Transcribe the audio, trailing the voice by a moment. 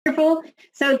wonderful.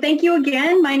 So thank you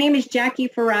again. My name is Jackie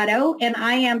Ferrato, and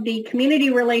I am the Community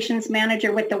Relations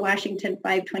Manager with the Washington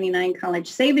 529 College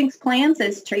Savings Plans,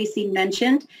 as Tracy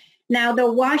mentioned. Now,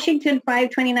 the Washington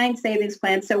 529 Savings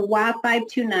Plan, so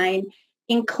WA529,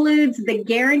 includes the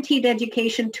Guaranteed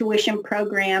Education Tuition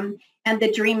Program and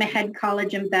the Dream Ahead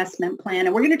College Investment Plan.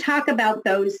 And we're going to talk about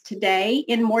those today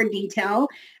in more detail.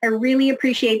 I really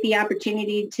appreciate the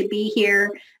opportunity to be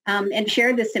here and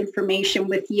share this information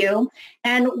with you.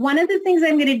 And one of the things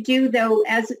I'm going to do, though,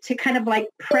 as to kind of like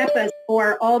prep us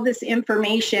for all this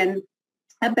information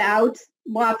about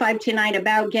WA529,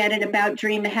 about Get It, about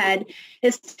Dream Ahead,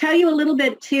 is to tell you a little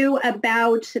bit, too,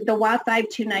 about the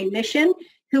WA529 mission,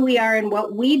 who we are and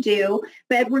what we do,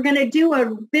 but we're going to do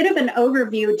a bit of an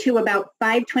overview too about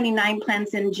 529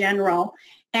 plans in general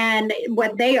and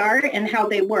what they are and how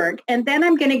they work. And then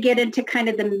I'm going to get into kind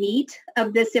of the meat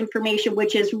of this information,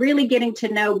 which is really getting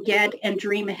to know Get and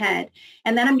Dream Ahead.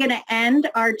 And then I'm going to end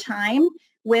our time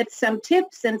with some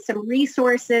tips and some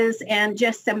resources and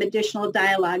just some additional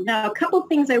dialogue. Now, a couple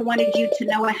things I wanted you to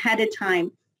know ahead of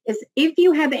time is if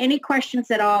you have any questions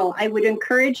at all, I would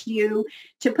encourage you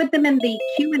to put them in the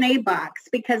Q&A box,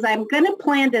 because I'm going to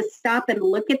plan to stop and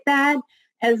look at that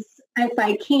as if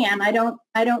I can. I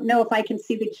don't know if I can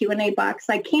see the Q&A box.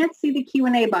 I can't see the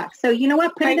Q&A box. So you know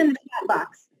what? Put it in the chat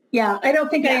box. Yeah, I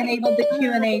don't think I enabled the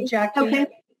Q&A, Jackie. Okay.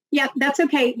 Yeah, that's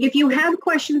okay. If you have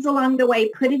questions along the way,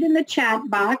 put it in the chat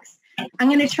box. I'm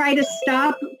going to try to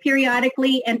stop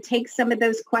periodically and take some of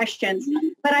those questions.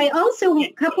 But I also,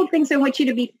 a couple things I want you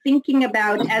to be thinking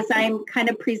about as I'm kind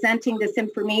of presenting this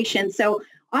information. So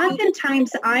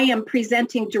oftentimes I am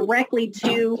presenting directly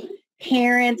to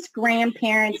parents,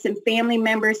 grandparents, and family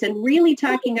members, and really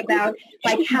talking about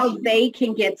like how they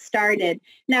can get started.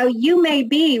 Now, you may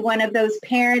be one of those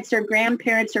parents or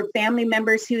grandparents or family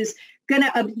members who's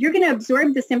you're going to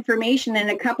absorb this information in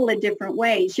a couple of different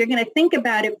ways. You're going to think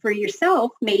about it for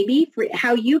yourself, maybe, for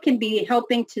how you can be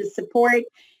helping to support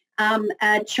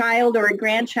a child or a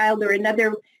grandchild or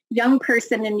another young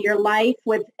person in your life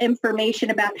with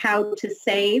information about how to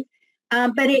save.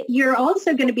 But you're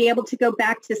also going to be able to go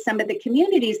back to some of the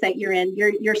communities that you're in,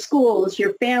 your schools,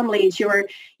 your families, your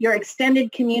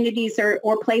extended communities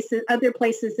or places, other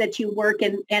places that you work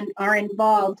and are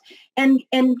involved, and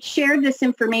share this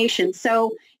information.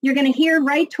 So you're going to hear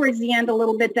right towards the end a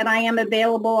little bit that I am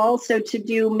available also to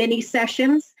do mini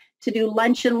sessions, to do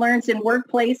lunch and learns in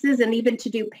workplaces, and even to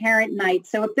do parent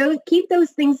nights. So keep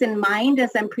those things in mind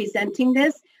as I'm presenting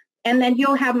this. And then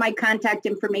you'll have my contact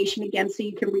information again so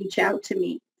you can reach out to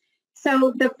me.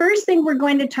 So the first thing we're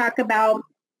going to talk about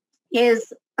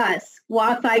is us,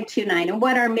 WA529, and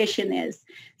what our mission is.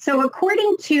 So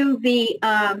according to the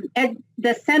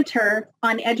Center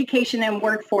on Education and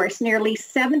Workforce, nearly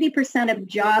 70% of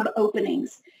job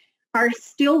openings are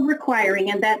still requiring,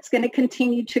 and that's going to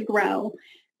continue to grow,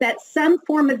 that some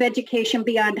form of education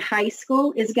beyond high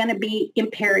school is going to be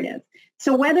imperative.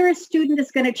 So whether a student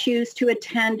is going to choose to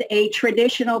attend a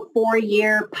traditional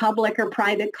 4-year public or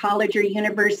private college or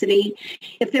university,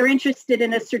 if they're interested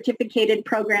in a certificated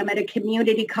program at a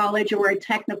community college or a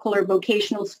technical or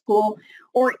vocational school,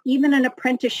 or even an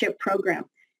apprenticeship program,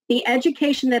 the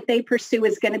education that they pursue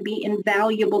is going to be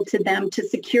invaluable to them to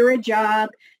secure a job,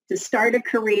 to start a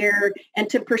career, and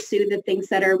to pursue the things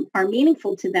that are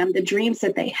meaningful to them, the dreams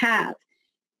that they have.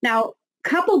 Now,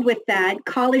 coupled with that,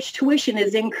 college tuition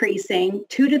is increasing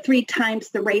 2 to 3 times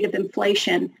the rate of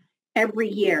inflation every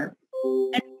year.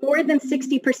 And more than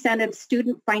 60% of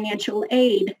student financial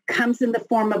aid comes in the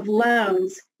form of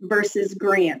loans versus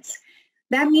grants.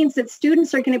 That means that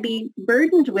students are going to be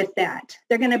burdened with that.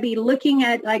 They're going to be looking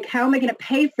at, like, how am I going to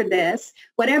pay for this,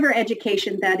 whatever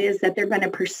education that is that they're going to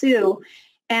pursue.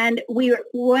 And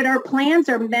what our plans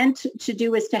are meant to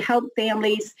do is to help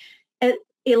families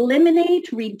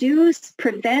eliminate, reduce,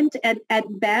 prevent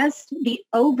at best the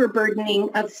overburdening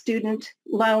of student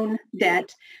loan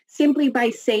debt simply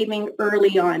by saving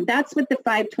early on. That's what the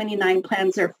 529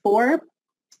 plans are for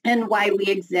and why we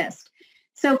exist.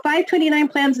 So 529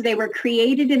 plans, they were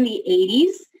created in the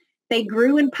 80s. They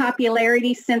grew in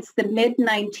popularity since the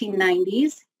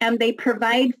mid-1990s, and they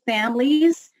provide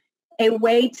families a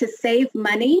way to save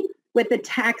money with a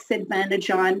tax advantage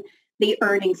on the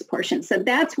earnings portion. So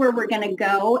that's where we're going to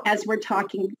go as we're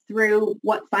talking through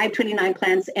what 529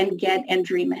 plans and Get and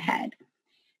Dream Ahead.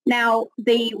 Now,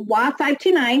 the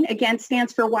WA529, again,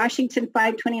 stands for Washington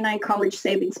 529 College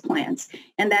Savings Plans,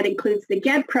 and that includes the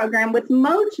GET program, with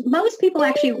most people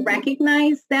actually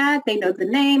recognize that. They know the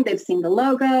name, they've seen the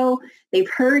logo, they've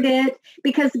heard it,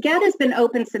 because GET has been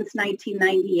open since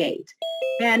 1998.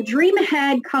 And Dream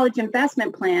Ahead College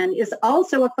Investment Plan is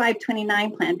also a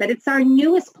 529 plan, but it's our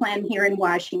newest plan here in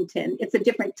Washington. It's a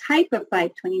different type of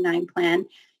 529 plan,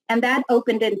 and that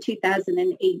opened in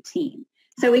 2018.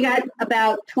 So we got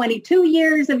about 22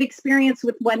 years of experience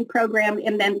with one program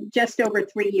and then just over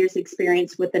 3 years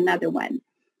experience with another one.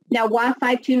 Now,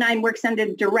 WA529 works under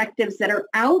directives that are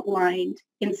outlined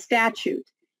in statute.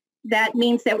 That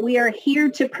means that we are here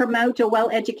to promote a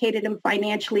well-educated and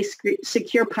financially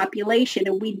secure population,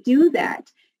 and we do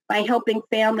that by helping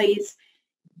families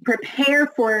prepare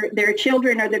for their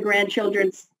children or their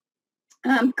grandchildren's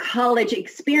college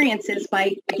experiences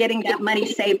by getting that money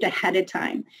saved ahead of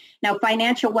time. Now,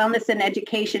 financial wellness and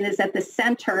education is at the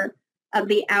center of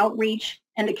the outreach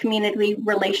and the community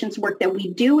relations work that we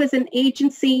do as an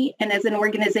agency and as an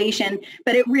organization,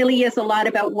 but it really is a lot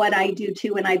about what I do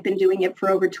too, and I've been doing it for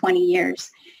over 20 years.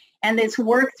 And this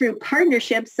work through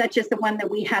partnerships, such as the one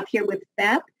that we have here with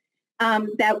FEPPP,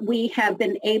 that we have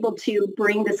been able to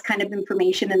bring this kind of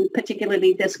information, and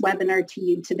particularly this webinar, to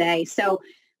you today. So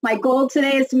my goal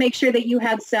today is to make sure that you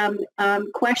have some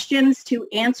questions to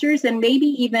answers, and maybe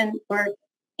even, or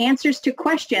answers to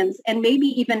questions, and maybe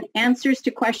even answers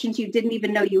to questions you didn't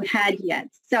even know you had yet.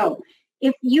 So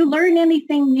if you learn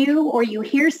anything new, or you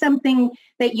hear something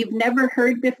that you've never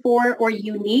heard before or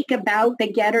unique about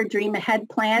the Get or Dream Ahead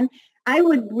plan, I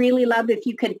would really love if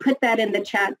you could put that in the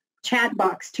chat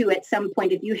box too at some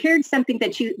point, if you heard something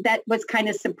that was kind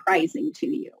of surprising to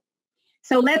you.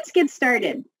 So let's get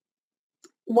started.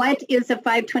 What is a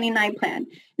 529 plan?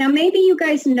 Now, maybe you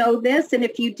guys know this, and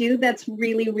if you do, that's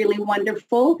really, really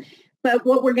wonderful. But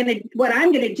what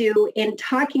I'm going to do in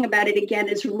talking about it again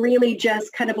is really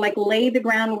just kind of like lay the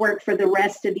groundwork for the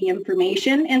rest of the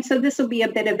information. And so this will be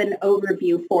a bit of an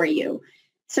overview for you.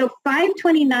 So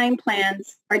 529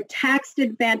 plans are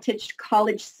tax-advantaged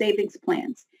college savings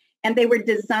plans, and they were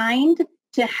designed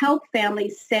to help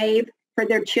families save for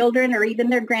their children or even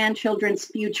their grandchildren's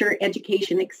future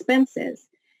education expenses.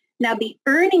 Now, the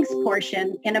earnings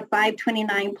portion in a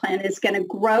 529 plan is going to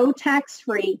grow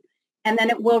tax-free, and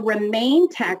then it will remain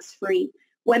tax-free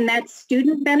when that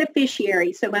student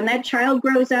beneficiary, so when that child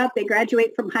grows up, they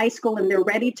graduate from high school and they're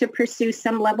ready to pursue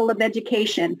some level of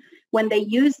education, when they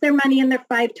use their money in their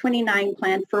 529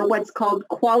 plan for what's called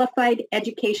qualified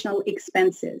educational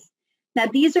expenses. Now,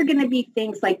 these are going to be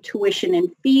things like tuition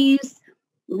and fees,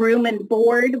 room and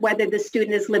board, whether the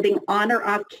student is living on or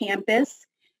off campus,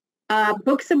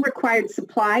 books and required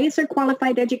supplies are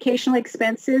qualified educational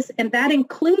expenses, and that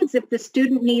includes if the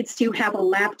student needs to have a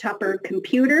laptop or a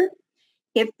computer,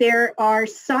 if there are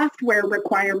software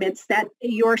requirements that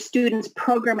your student's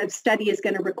program of study is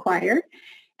going to require,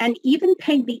 and even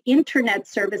paying the internet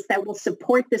service that will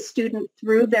support the student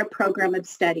through their program of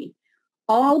study,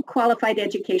 all qualified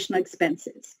educational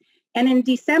expenses. And in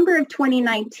December of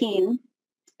 2019,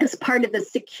 as part of the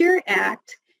Secure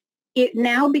Act, it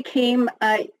now became,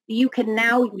 you can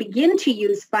now begin to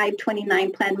use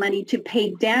 529 plan money to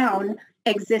pay down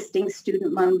existing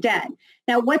student loan debt.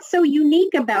 Now, what's so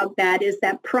unique about that is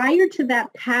that prior to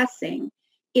that passing,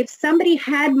 if somebody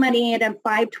had money in a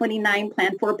 529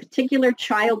 plan for a particular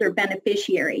child or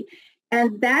beneficiary,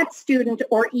 and that student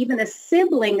or even a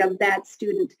sibling of that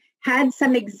student had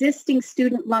some existing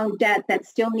student loan debt that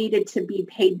still needed to be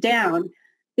paid down,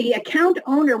 the account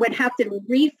owner would have to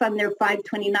refund their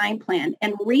 529 plan,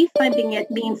 and refunding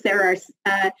it means there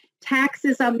are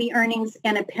taxes on the earnings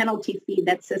and a penalty fee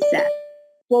that's assessed.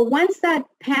 Well, once that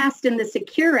passed in the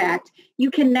Secure Act,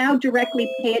 you can now directly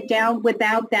pay it down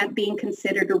without that being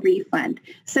considered a refund.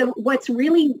 So what's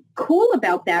really cool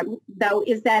about that, though,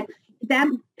 is that that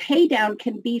pay down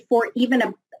can be for even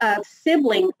a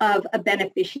sibling of a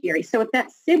beneficiary. So if that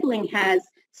sibling has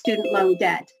student loan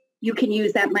debt, you can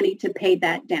use that money to pay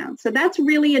that down. So that's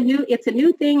really it's a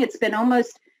new thing. It's been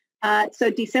almost,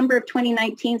 so December of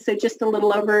 2019, so just a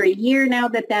little over a year now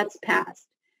that that's passed.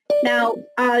 Now,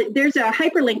 there's a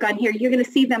hyperlink on here. You're going to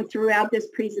see them throughout this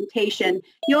presentation.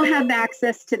 You'll have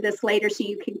access to this later, so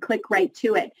you can click right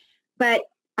to it. But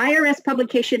IRS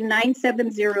Publication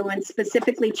 970, and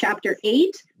specifically Chapter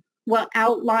 8, will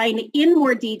outline in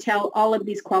more detail all of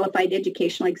these qualified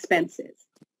educational expenses.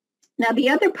 Now, the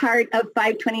other part of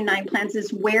 529 plans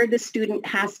is where the student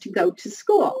has to go to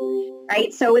school,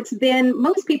 right? So it's been,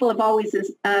 most people have always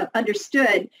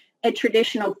understood a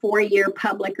traditional 4-year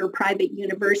public or private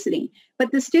university,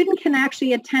 but the student can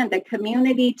actually attend a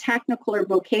community, technical, or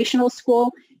vocational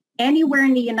school anywhere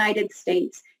in the United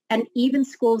States, and even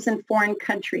schools in foreign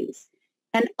countries.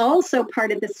 And also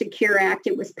part of the Secure Act,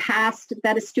 it was passed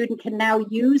that a student can now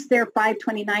use their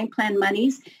 529 plan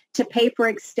monies to pay for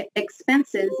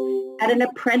expenses at an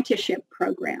apprenticeship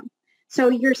program. So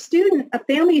your student, a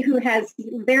family who has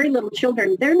very little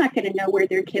children, they're not going to know where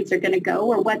their kids are going to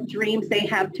go or what dreams they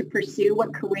have to pursue,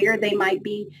 what career they might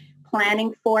be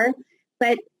planning for.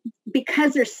 But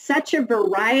because there's such a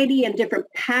variety and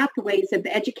different pathways of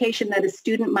education that a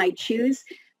student might choose,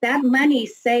 that money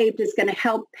saved is going to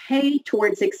help pay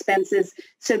towards expenses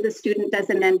so the student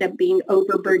doesn't end up being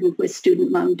overburdened with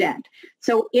student loan debt.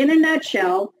 So in a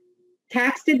nutshell,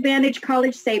 tax advantage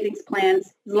college savings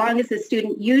plans, as long as the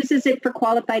student uses it for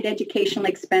qualified educational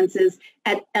expenses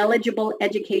at eligible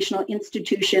educational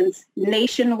institutions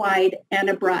nationwide and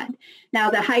abroad. Now,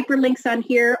 the hyperlinks on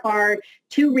here are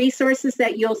 2 resources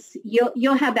that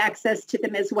you'll have access to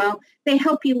them as well. They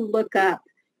help you look up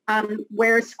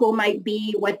where a school might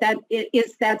be, what that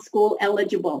is, that school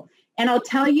eligible. And I'll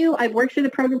tell you, I've worked for the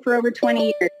program for over 20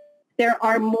 years. There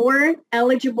are more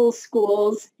eligible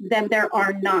schools than there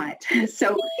are not.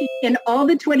 So in all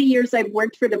the 20 years I've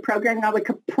worked for the program, I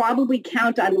could probably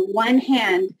count on one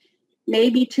hand,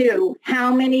 maybe 2,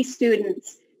 how many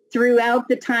students throughout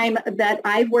the time that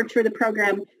I've worked for the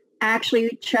program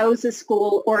actually chose a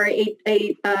school or a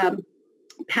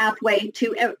pathway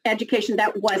to education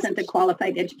that wasn't a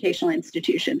qualified educational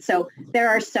institution. So there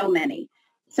are so many.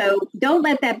 So don't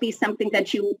let that be something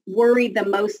that you worry the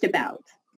most about.